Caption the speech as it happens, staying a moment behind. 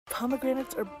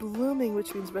pomegranates are blooming,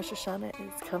 which means Rosh Hashanah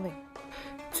is coming.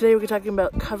 Today we're talking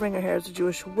about covering our hair as a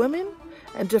Jewish woman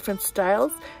and different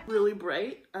styles. Really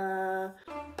bright. And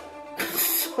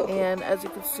as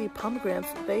you can see, pomegranates,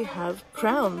 they have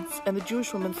crowns, and the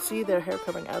Jewish women see their hair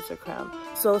covering as their crown.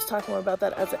 So let's talk more about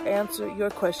that as I answer your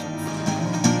questions.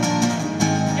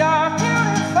 You're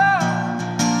beautiful.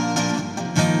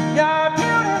 You're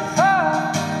beautiful.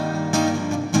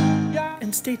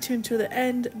 And stay tuned to the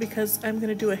end because I'm going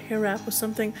to do a hair wrap with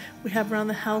something we have around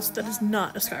the house that is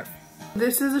not a scarf.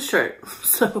 This is a shirt,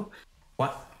 so. 1,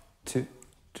 2,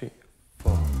 3,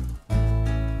 4.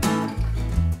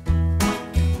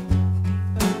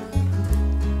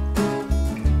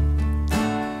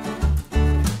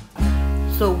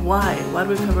 So why? Why do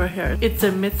we cover our hair? It's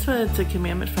a mitzvah, it's a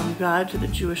commandment from God to the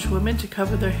Jewish women to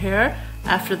cover their hair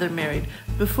after they're married.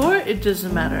 Before, it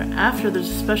doesn't matter. After, there's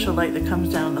a special light that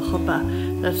comes down the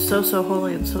chuppah that's so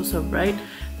holy and so bright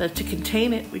that to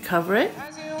contain it, we cover it.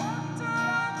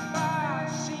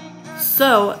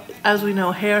 So, as we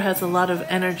know, hair has a lot of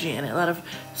energy in it, a lot of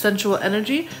sensual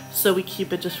energy, so we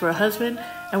keep it just for a husband.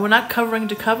 And we're not covering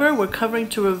to cover, we're covering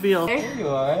to reveal. Here you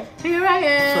are. Here I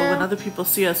am. So when other people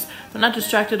see us, they're not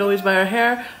distracted always by our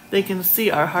hair, they can see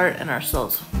our heart and our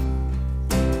souls.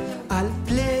 I'll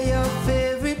play your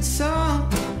favorite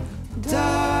song,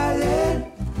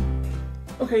 darling.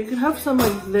 Okay, you can have some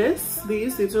like this.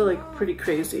 These are like pretty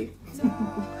crazy.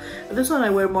 This one I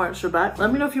wear more on Shabbat.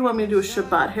 Let me know if you want me to do a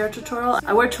Shabbat hair tutorial.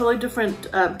 I wear totally different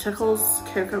tickles,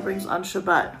 hair coverings on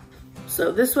Shabbat.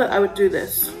 So this one, I would do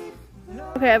this.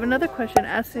 Okay, I have another question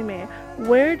asking me,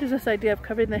 where does this idea of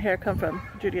covering the hair come from,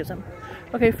 Judaism?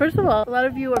 Okay, first of all, a lot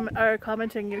of you are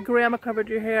commenting, your grandma covered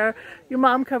your hair, your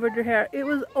mom covered your hair. It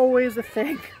was always a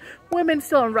thing. Women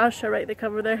still in Russia, right, they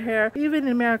cover their hair. Even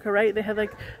in America, right, they had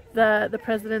like the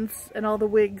presidents and all the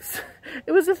wigs.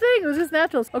 It was a thing, it was just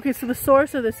natural. Okay, so the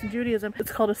source of this in Judaism,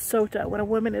 it's called a sota, when a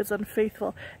woman is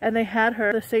unfaithful. And they had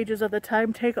her, the sages of the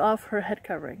time, take off her head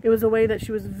covering. It was a way that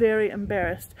she was very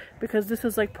embarrassed because this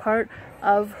is like part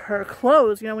of her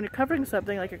clothes. You know, when you're covering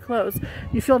something like your clothes,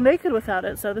 you feel naked without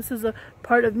it. So this is a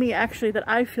part of me actually that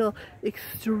I feel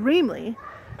extremely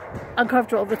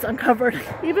uncomfortable if it's uncovered.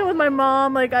 Even with my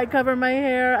mom, like I cover my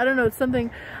hair. I don't know, it's something,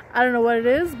 I don't know what it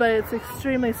is, but it's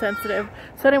extremely sensitive.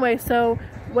 So anyway, so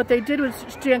what they did was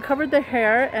she uncovered the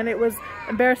hair and it was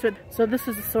embarrassment. So this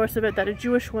is the source of it, that a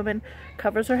Jewish woman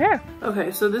covers her hair.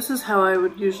 Okay, so this is how I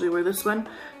would usually wear this one.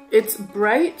 It's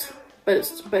bright, but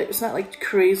it's not like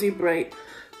crazy bright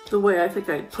the way I think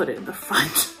I'd put it in the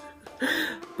front.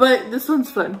 But this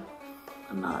one's fun.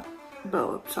 I'm not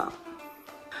bow up top.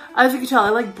 As you can tell, I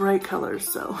like bright colors,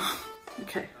 so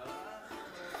okay.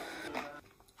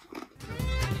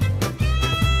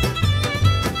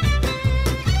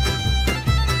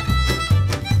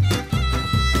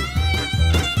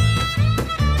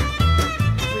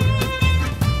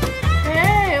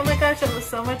 Hey, oh my gosh, that was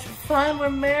so much fun. We're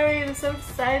married, it's so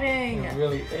exciting. It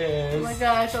really is. Oh my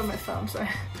gosh, on my phone, sorry.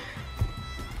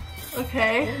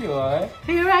 Okay. Here you are.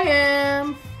 Here I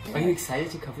am. Are you excited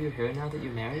to cover your hair now that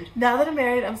you're married? Now that I'm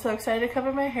married, I'm so excited to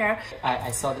cover my hair.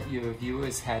 I saw that your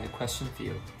viewers had a question for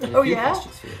you. Oh yeah?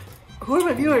 Questions for you. Who are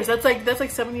my viewers? That's like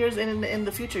 7 years in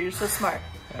the future. You're so smart.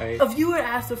 Right. A viewer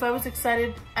asked if I was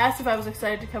excited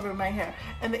to cover my hair,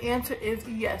 and the answer is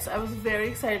yes. I was very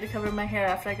excited to cover my hair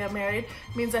after I got married.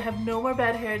 It means I have no more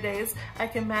bad hair days. I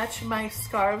can match my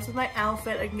scarves with my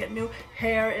outfit. I can get new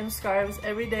hair and scarves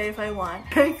every day if I want.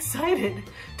 I'm excited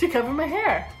to cover my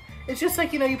hair. It's just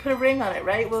like, you know, you put a ring on it,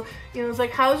 right? Well, you know, it's like,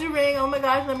 how's your ring? Oh my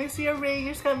gosh, let me see your ring.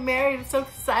 You just got married. It's so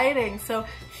exciting. So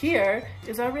here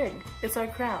is our ring. It's our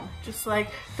crown. Just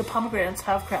like the pomegranates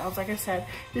have crowns, like I said.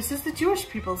 This is the Jewish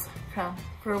people's crown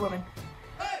for a woman.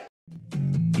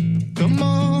 Come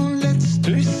on, let's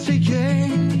do this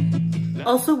again.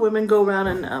 Also, women go around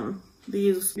in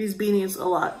these beanies a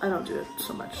lot. I don't do it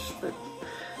so much, but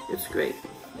it's great.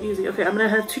 Easy. Okay, I'm gonna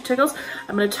have 2 tickles.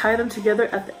 I'm gonna tie them together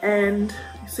at the end.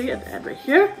 You see, at the end right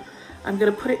here. I'm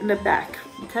gonna put it in the back,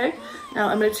 okay? Now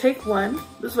I'm gonna take one.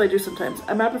 This is what I do sometimes.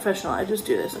 I'm not a professional, I just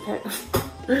do this, okay?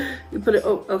 You put it,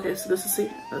 oh, okay, so this is, see,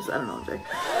 this, I don't know, Jay.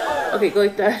 Okay, go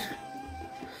like that.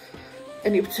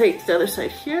 And you take the other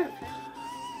side here.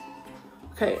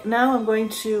 Okay, now I'm going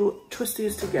to twist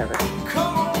these together.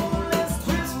 Come on, let's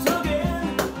twist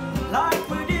again, like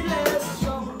we did last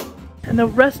summer. And the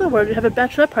rest of the world, you have a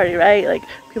bachelorette party, right? Like,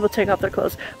 people take off their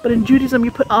clothes. But in Judaism,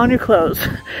 you put on your clothes.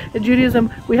 In Judaism,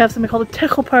 we have something called a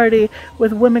ditl party,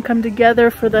 with women come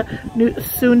together for the new,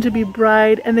 soon-to-be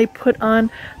bride, and they put on,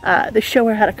 they show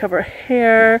her how to cover her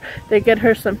hair, they get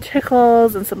her some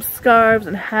tickles and some scarves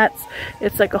and hats.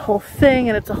 It's like a whole thing,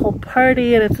 and it's a whole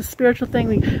party, and it's a spiritual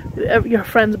thing. Your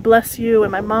friends bless you,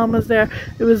 and my mom was there.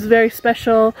 It was very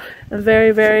special and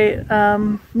very, very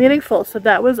meaningful. So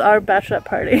that was our bachelorette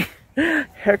party,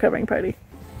 hair covering party.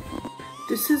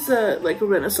 This is like a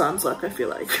Renaissance look, I feel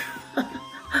like.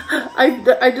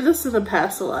 I did this in the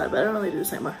past a lot, but I don't really do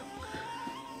this anymore.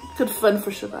 Good fun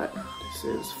for Shabbat. This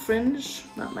is fringe,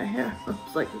 not my hair.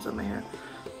 It's like it's on my hair.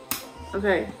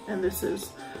 Okay, and this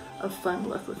is a fun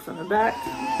look from the back.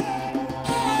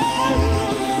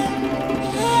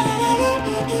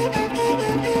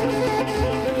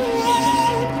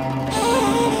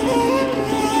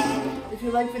 If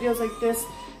you like videos like this,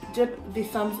 dip the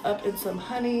thumbs up in some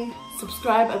honey.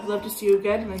 Subscribe, I'd love to see you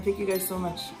again, and I thank you guys so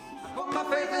much. I put my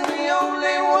faith in the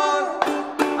only one.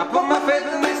 I put my faith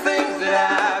in these things that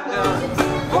I've done.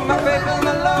 Put my faith in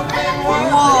the loving one.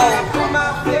 I put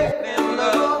my faith in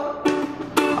love.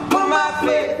 I put my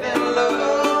faith in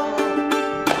love.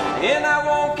 And I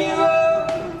won't give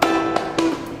up.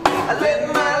 I let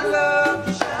my love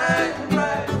shine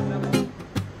bright.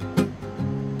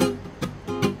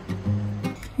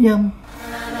 Yum.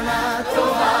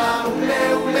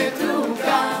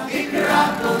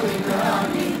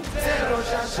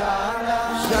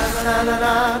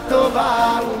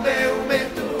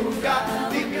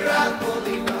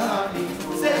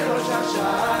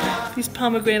 These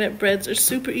pomegranate breads are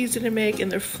super easy to make,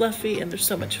 and they're fluffy, and they're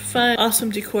so much fun.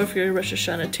 Awesome decor for your Rosh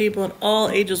Hashanah table, and all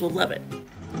ages will love it.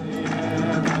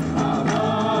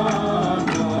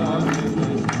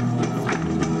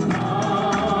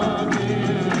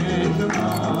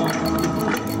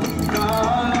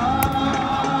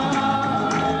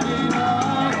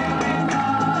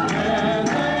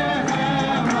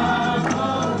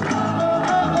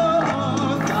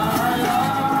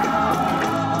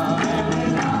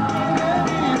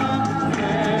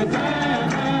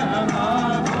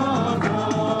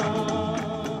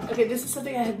 This is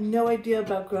something I had no idea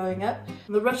about growing up.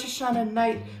 On the Rosh Hashanah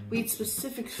night, we eat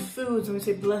specific foods and we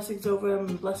say blessings over them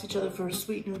and bless each other for a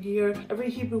sweet new year. Every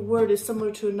Hebrew word is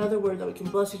similar to another word that we can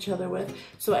bless each other with.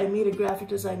 So I made a graphic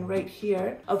design right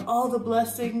here of all the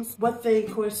blessings, what they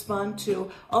correspond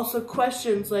to. Also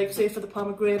questions like, say for the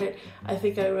pomegranate, I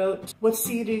think I wrote, what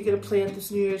seed are you going to plant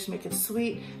this New Year to make it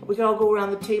sweet? We can all go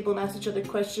around the table and ask each other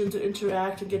questions and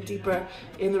interact and get deeper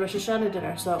in the Rosh Hashanah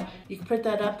dinner. So you can print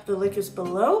that up. The link is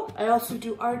below. I also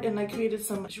do art, and I created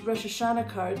some Rosh Hashanah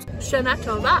cards. Shana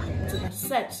Tova. It's in a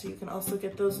set, so you can also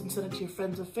get those and send it to your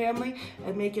friends and family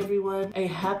and make everyone a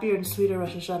happier and sweeter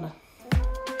Rosh Hashanah.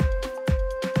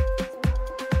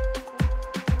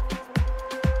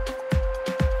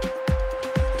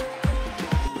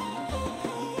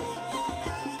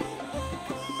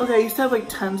 Okay, I used to have like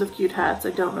tons of cute hats.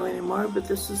 I don't really anymore, but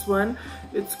this is one.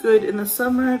 It's good in the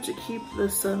summer to keep the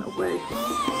sun away.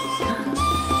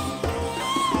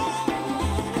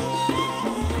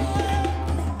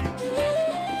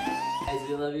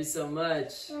 I love you so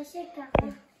much.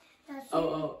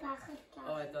 Oh,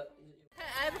 I thought...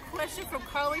 I have a question from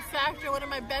Carly Factor, one of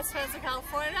my best friends in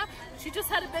California. She just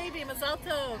had a baby, Mazal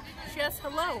Tov. She asked,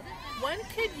 hello, when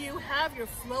could you have your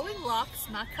flowing locks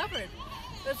not covered?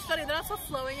 It's funny, they're not so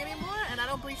flowing anymore, and I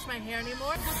don't bleach my hair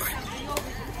anymore.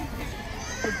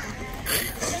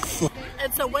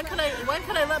 And so when can I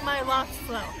let my locks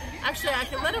flow? Actually, I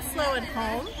can let it flow at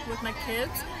home with my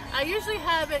kids. I usually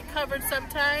have it covered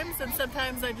sometimes, and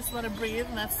sometimes I just let it breathe,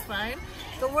 and that's fine.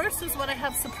 The worst is when I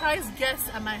have surprise guests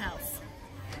at my house.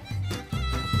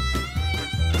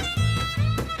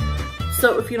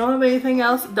 So if you don't have anything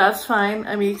else, that's fine.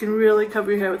 I mean, you can really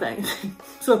cover your hair with anything.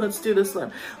 So let's do this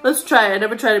one. Let's try it. I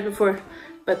never tried it before,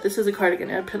 but this is a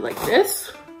cardigan. I put it like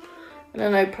this, and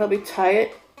then I probably tie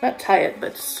it, not tie it,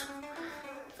 but just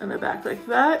in the back like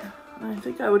that. And I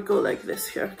think I would go like this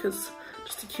here, because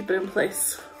just to keep it in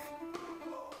place.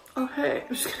 Okay,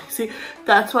 I'm just kidding. See,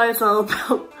 that's why it's all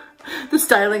about the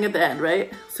styling at the end, right?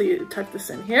 So you tuck this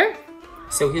in here.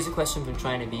 So here's a question from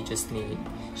Trying to Be Just Me.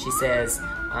 She says,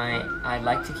 I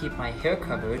like to keep my hair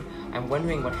covered. I'm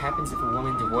wondering what happens if a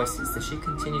woman divorces. Does she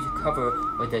continue to cover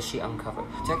or does she uncover?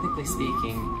 Technically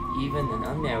speaking, even an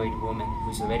unmarried woman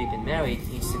who's already been married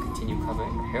needs to continue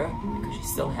covering her hair because she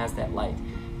still has that light.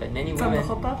 But many women...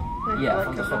 From the chuppah? Yeah,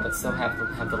 from the chuppah, still have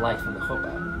the light from the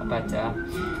chuppah.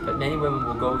 But many women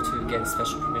will go to get a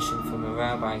special permission from a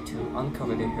rabbi to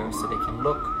uncover their hair so they can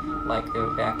look like they're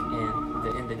back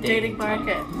in the dating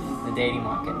market. The dating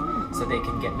market, so they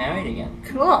can get married again.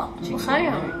 Cool.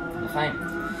 Fine.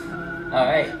 All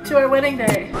right. To our wedding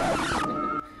day.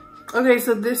 Okay,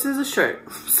 so this is a shirt.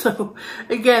 So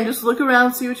again, just look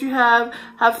around, see what you have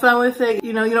fun with it.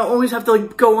 You know, you don't always have to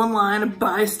like go online and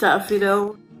buy stuff, you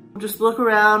know. Just look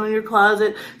around in your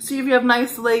closet, see if you have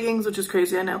nice leggings, which is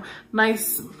crazy, I know.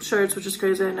 Nice shirts, which is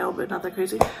crazy, I know, but not that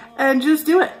crazy. And just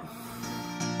do it.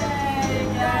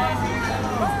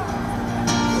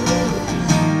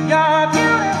 You're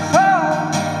beautiful.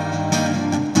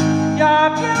 You're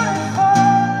beautiful.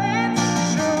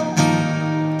 It's true.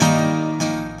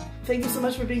 Thank you so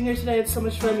much for being here today. It's so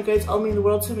much fun. You guys all mean the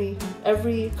world to me.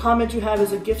 Every comment you have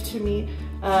is a gift to me.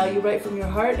 You write from your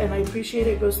heart, and I appreciate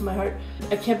it. It goes to my heart.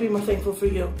 I can't be more thankful for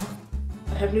you.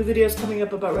 I have new videos coming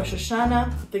up about Rosh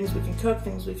Hashanah, things we can cook,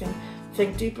 things we can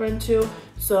think deeper into.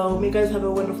 So may you guys have a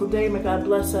wonderful day. May God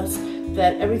bless us,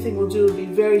 that everything we'll do will be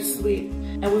very sweet,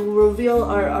 and we will reveal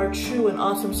our true and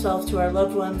awesome self to our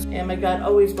loved ones. And may God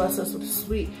always bless us with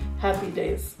sweet, happy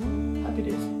days. Happy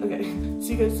days. Okay.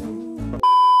 See you guys soon.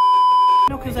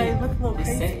 No, because I look a little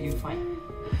crazy. Just say you're fine.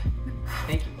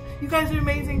 Thank you. You guys are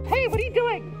amazing. Hey, what are you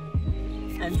doing?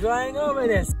 I'm drying over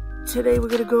this. Today we're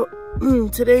gonna go.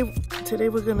 Today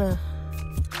we're gonna.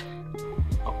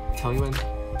 Oh, tell you when.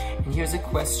 And here's a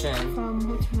question.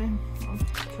 What's her name? I'm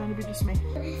trying to be just me.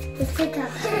 Just sit up.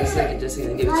 Just a second,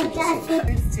 give it to you.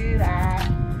 Let's do that.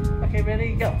 Okay,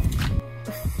 ready? Go.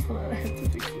 Hold on, I have to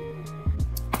do.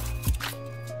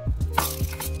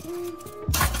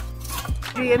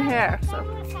 Be in here. So.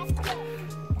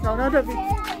 No, don't be.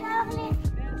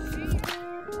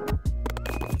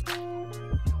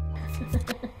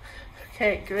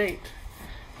 Okay, great.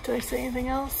 Did I say anything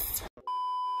else?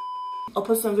 I'll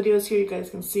put some videos here you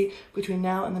guys can see between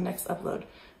now and the next upload.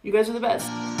 You guys are the best.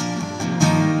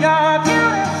 You're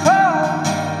beautiful.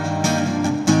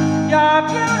 You're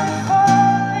beautiful.